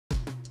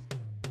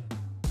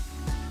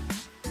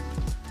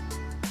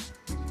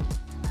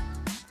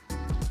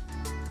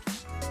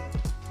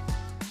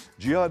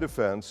GI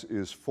Defense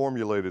is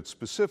formulated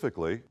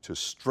specifically to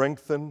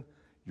strengthen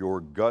your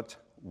gut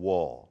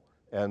wall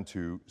and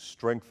to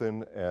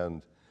strengthen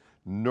and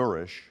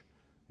nourish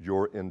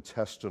your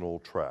intestinal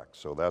tract.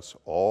 So that's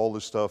all the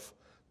stuff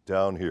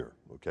down here,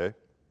 okay?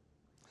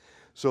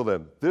 So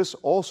then, this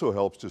also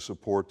helps to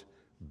support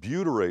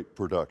butyrate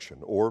production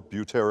or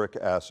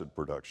butyric acid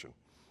production.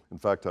 In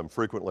fact, I'm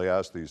frequently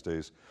asked these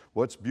days,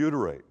 what's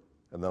butyrate?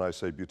 And then I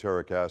say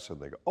butyric acid,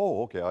 and they go,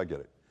 oh, okay, I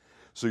get it.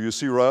 So you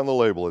see right on the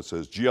label, it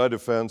says GI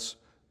Defense,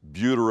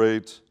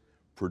 butyrate,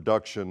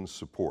 production,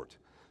 support.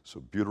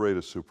 So butyrate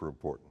is super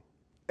important.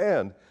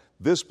 And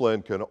this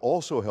blend can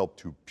also help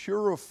to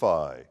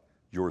purify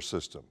your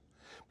system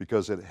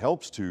because it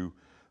helps to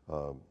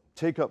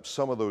take up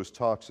some of those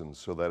toxins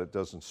so that it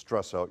doesn't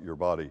stress out your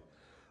body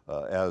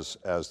as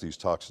these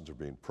toxins are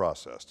being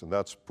processed. And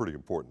that's pretty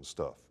important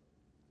stuff.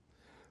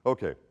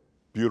 Okay,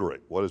 butyrate.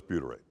 What is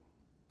butyrate?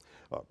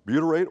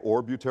 Butyrate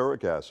or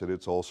butyric acid,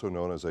 it's also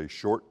known as a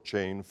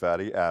short-chain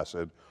fatty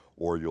acid,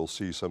 or you'll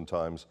see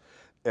sometimes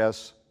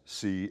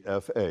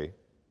SCFA.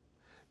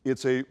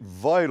 It's a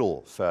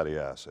vital fatty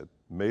acid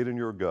made in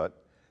your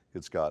gut.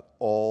 It's got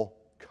all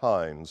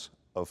kinds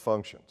of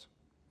functions.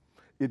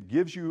 It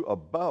gives you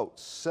about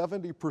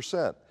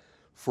 70%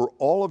 for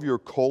all of your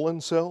colon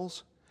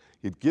cells.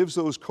 It gives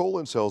those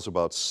colon cells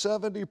about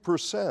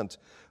 70%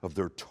 of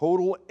their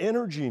total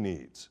energy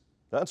needs.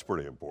 That's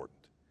pretty important.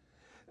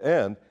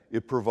 And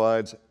it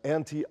provides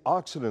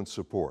antioxidant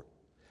support.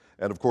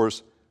 And of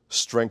course,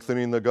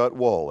 strengthening the gut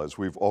wall, as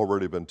we've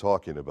already been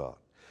talking about.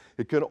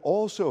 It can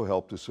also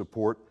help to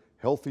support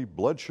healthy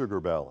blood sugar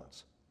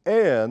balance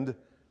and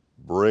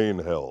brain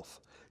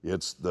health.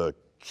 It's the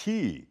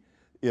key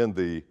in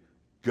the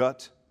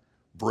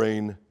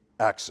gut-brain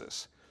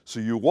axis. So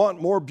you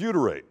want more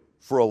butyrate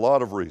for a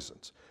lot of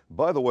reasons.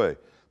 By the way,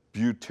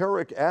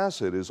 butyric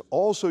acid is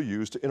also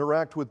used to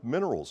interact with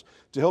minerals,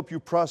 to help you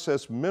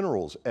process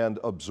minerals and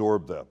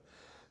absorb them.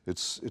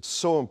 It's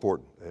so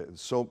important.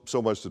 It's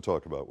so much to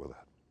talk about with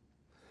that.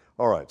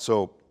 All right,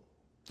 so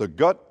the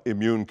gut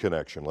immune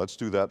connection, let's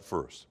do that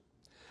first.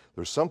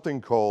 There's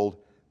something called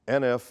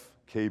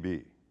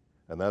NF-κB,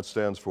 and that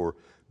stands for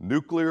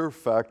Nuclear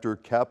Factor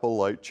Kappa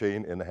Light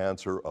Chain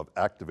Enhancer of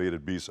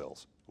Activated B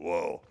Cells.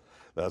 Whoa,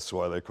 that's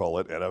why they call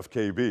it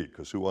NF-κB,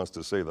 because who wants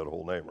to say that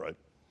whole name, right?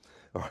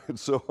 All right,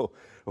 so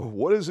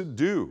what does it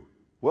do?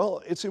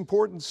 Well, it's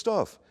important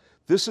stuff.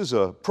 This is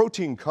a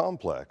protein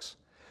complex,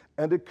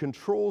 and it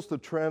controls the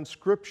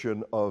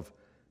transcription of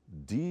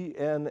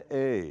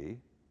DNA,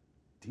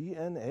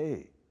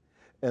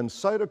 and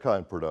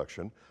cytokine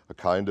production, a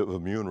kind of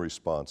immune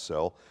response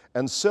cell,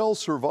 and cell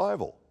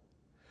survival.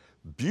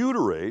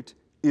 Butyrate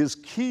is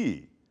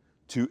key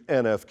to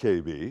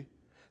NF-κB,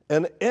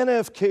 and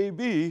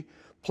NF-κB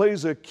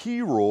plays a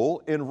key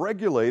role in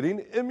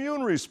regulating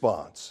immune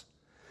response.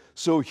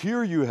 So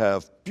here you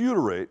have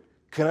butyrate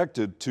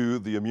connected to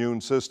the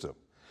immune system.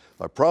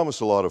 I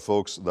promised a lot of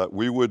folks that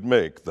we would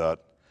make that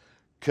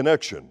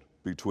connection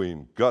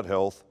between gut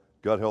health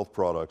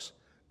products,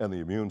 and the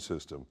immune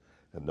system,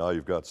 and now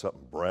you've got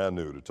something brand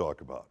new to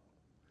talk about.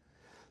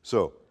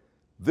 So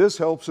this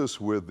helps us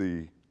with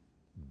the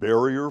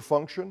barrier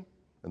function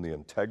and the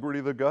integrity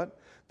of the gut.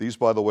 These,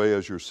 by the way,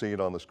 as you're seeing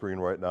on the screen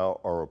right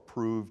now, are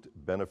approved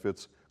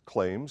benefits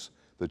claims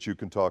that you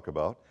can talk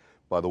about.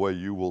 By the way,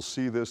 you will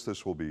see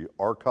this will be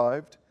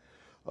archived.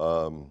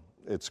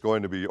 It's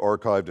going to be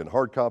archived in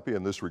hard copy,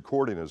 and this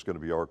recording is going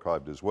to be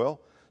archived as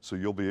well. So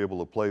you'll be able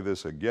to play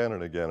this again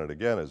and again and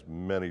again as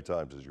many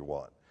times as you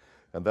want.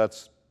 And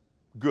that's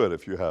good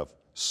if you have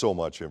so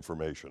much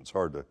information. It's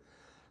hard to,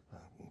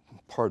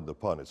 pardon the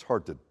pun, it's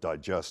hard to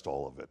digest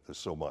all of it. There's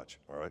so much,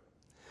 all right?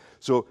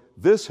 So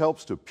this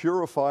helps to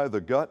purify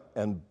the gut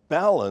and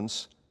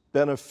balance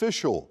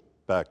beneficial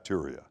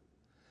bacteria.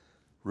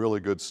 Really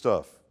good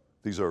stuff.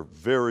 These are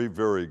very,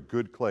 very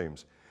good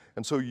claims.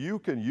 And so you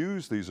can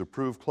use these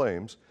approved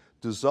claims,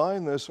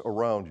 design this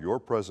around your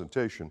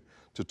presentation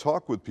to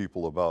talk with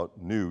people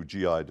about new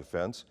GI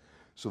Defense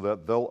so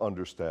that they'll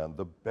understand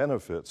the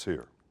benefits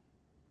here.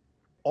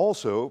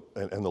 Also,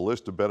 and the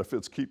list of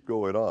benefits keep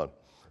going on,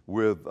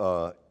 with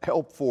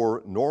help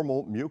for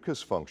normal mucus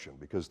function,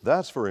 because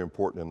that's very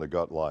important in the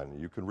gut lining.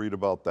 You can read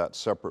about that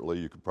separately.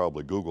 You could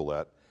probably Google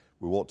that.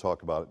 We won't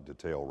talk about it in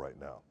detail right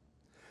now.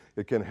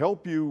 It can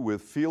help you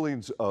with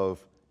feelings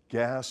of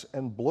gas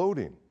and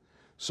bloating.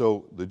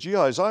 So the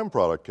GIzyme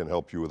product can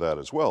help you with that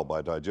as well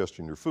by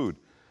digesting your food.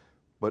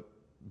 But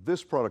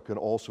this product can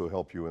also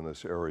help you in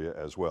this area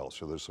as well.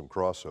 So there's some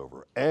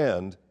crossover.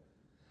 And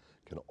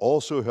can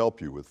also help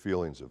you with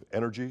feelings of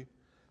energy,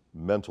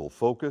 mental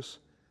focus,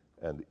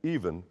 and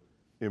even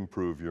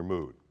improve your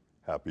mood.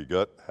 Happy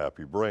gut,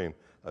 happy brain.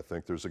 I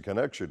think there's a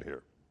connection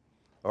here.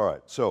 All right,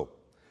 so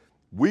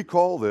we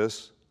call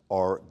this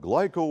our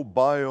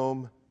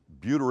Glycobiome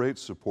Butyrate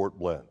Support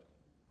Blend.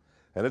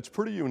 And it's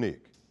pretty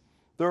unique.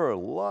 There are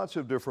lots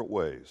of different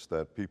ways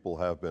that people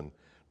have been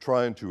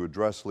trying to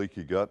address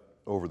leaky gut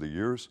over the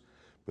years,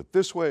 but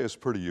this way is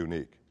pretty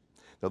unique.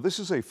 Now, this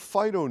is a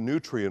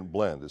phytonutrient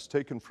blend. It's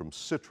taken from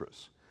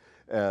citrus,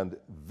 And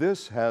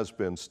this has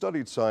been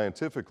studied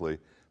scientifically,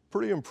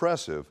 pretty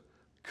impressive,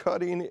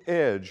 cutting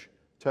edge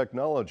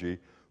technology,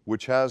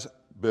 which has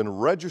been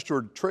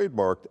registered,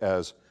 trademarked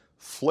as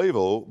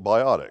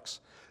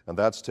flavobiotics. And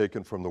that's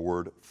taken from the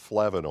word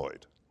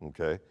flavonoid,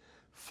 okay?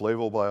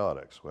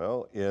 Flavobiotics.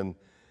 Well, in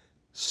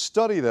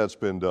study that's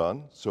been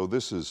done, so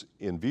this is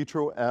in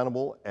vitro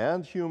animal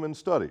and human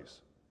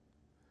studies,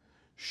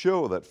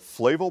 show that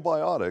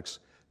flavobiotics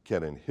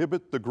can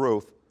inhibit the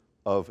growth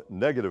of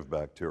negative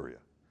bacteria,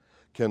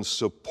 can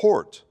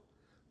support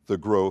the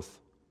growth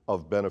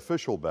of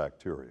beneficial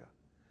bacteria,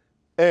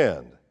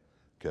 and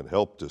can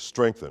help to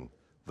strengthen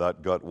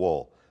that gut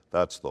wall.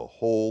 That's the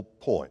whole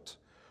point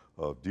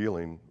of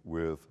dealing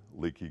with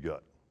leaky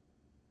gut.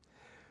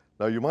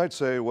 Now you might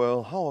say,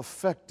 well, how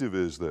effective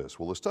is this?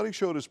 Well, the study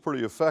showed it's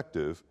pretty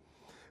effective,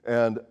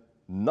 and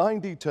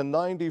 90 to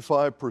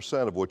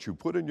 95% of what you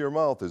put in your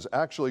mouth is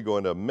actually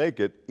going to make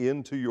it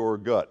into your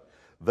gut.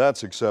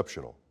 That's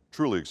exceptional,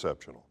 truly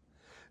exceptional.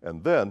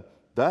 And then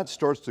that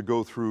starts to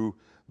go through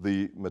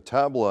the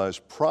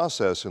metabolized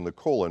process in the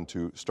colon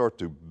to start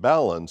to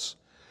balance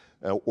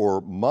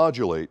or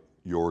modulate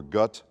your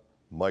gut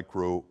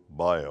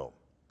microbiome.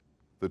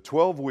 The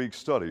 12-week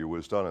study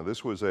was done, and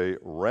this was a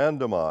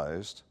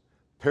randomized,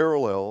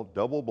 parallel,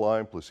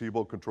 double-blind,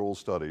 placebo-controlled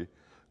study,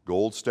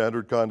 gold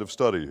standard kind of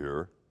study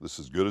here. This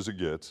is as good as it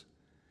gets.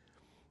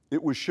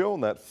 It was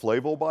shown that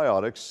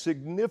flavobiotics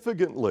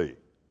significantly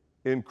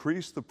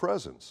increase the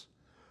presence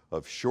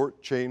of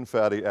short-chain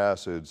fatty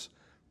acids,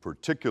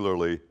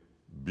 particularly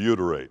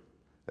butyrate.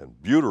 And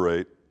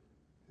butyrate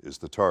is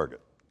the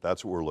target.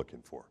 That's what we're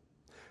looking for.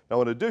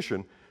 Now, in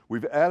addition,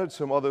 we've added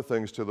some other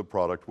things to the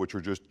product which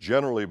are just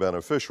generally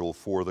beneficial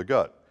for the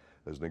gut.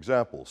 As an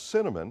example,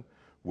 cinnamon,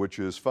 which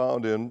is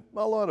found in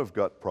a lot of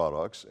gut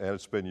products, and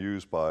it's been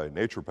used by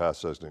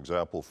naturopaths as an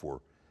example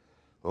for,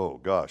 oh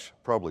gosh,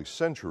 probably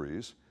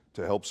centuries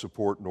to help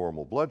support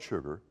normal blood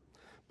sugar.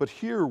 But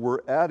here we're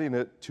adding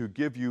it to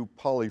give you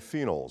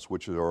polyphenols,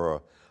 which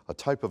are a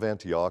type of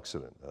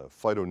antioxidant, a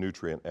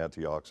phytonutrient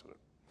antioxidant.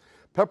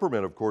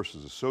 Peppermint, of course,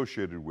 is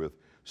associated with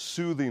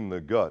soothing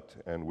the gut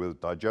and with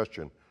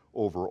digestion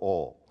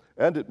overall.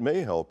 And it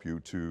may help you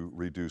to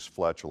reduce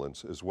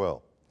flatulence as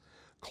well.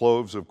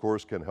 Cloves, of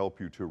course, can help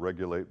you to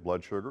regulate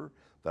blood sugar.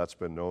 That's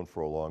been known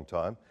for a long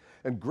time.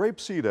 And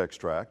grapeseed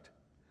extract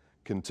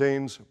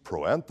contains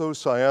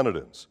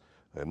proanthocyanidins,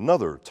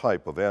 another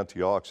type of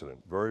antioxidant,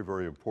 very,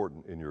 very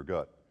important in your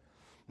gut.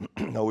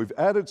 Now, we've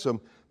added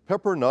some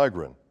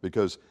pepper-nigrin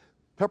because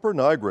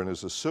pepper-nigrin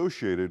is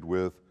associated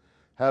with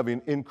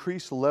having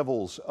increased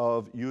levels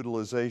of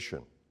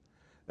utilization,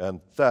 and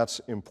that's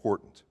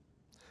important.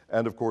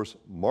 And of course,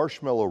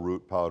 marshmallow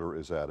root powder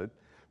is added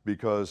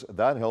because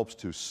that helps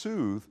to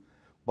soothe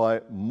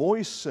by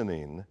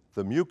moistening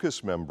the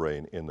mucous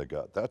membrane in the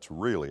gut. That's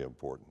really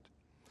important.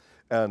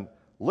 And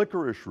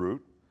licorice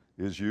root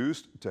is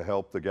used to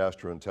help the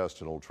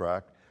gastrointestinal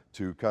tract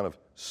to kind of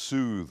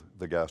soothe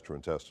the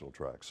gastrointestinal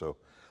tract. So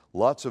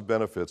lots of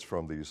benefits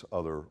from these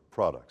other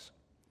products.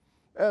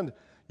 And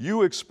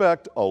you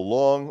expect a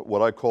long,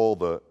 what I call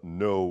the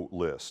no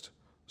list.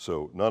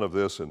 So none of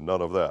this and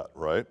none of that,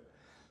 right?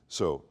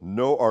 So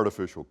no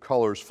artificial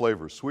colors,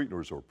 flavors,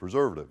 sweeteners, or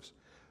preservatives.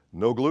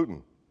 No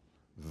gluten.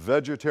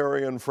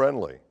 Vegetarian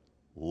friendly.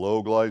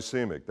 Low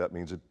glycemic. That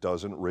means it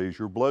doesn't raise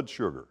your blood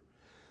sugar.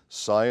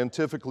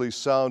 Scientifically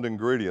sound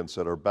ingredients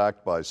that are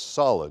backed by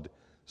solid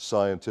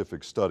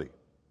scientific study.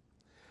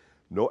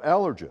 No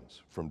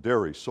allergens from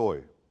dairy,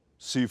 soy,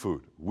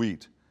 seafood,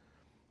 wheat.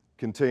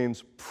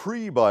 Contains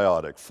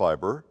prebiotic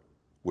fiber,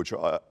 which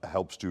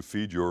helps to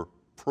feed your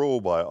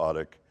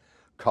probiotic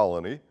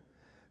colony.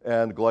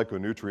 And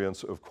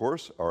glyconutrients, of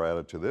course, are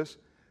added to this.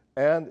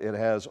 And it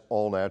has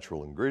all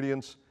natural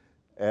ingredients,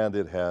 and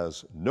it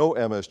has no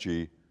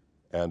MSG,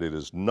 and it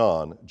is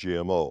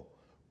non-GMO.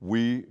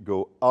 We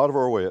go out of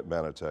our way at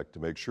Manatech to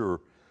make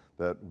sure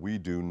that we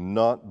do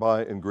not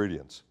buy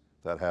ingredients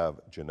that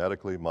have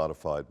genetically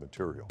modified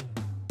material.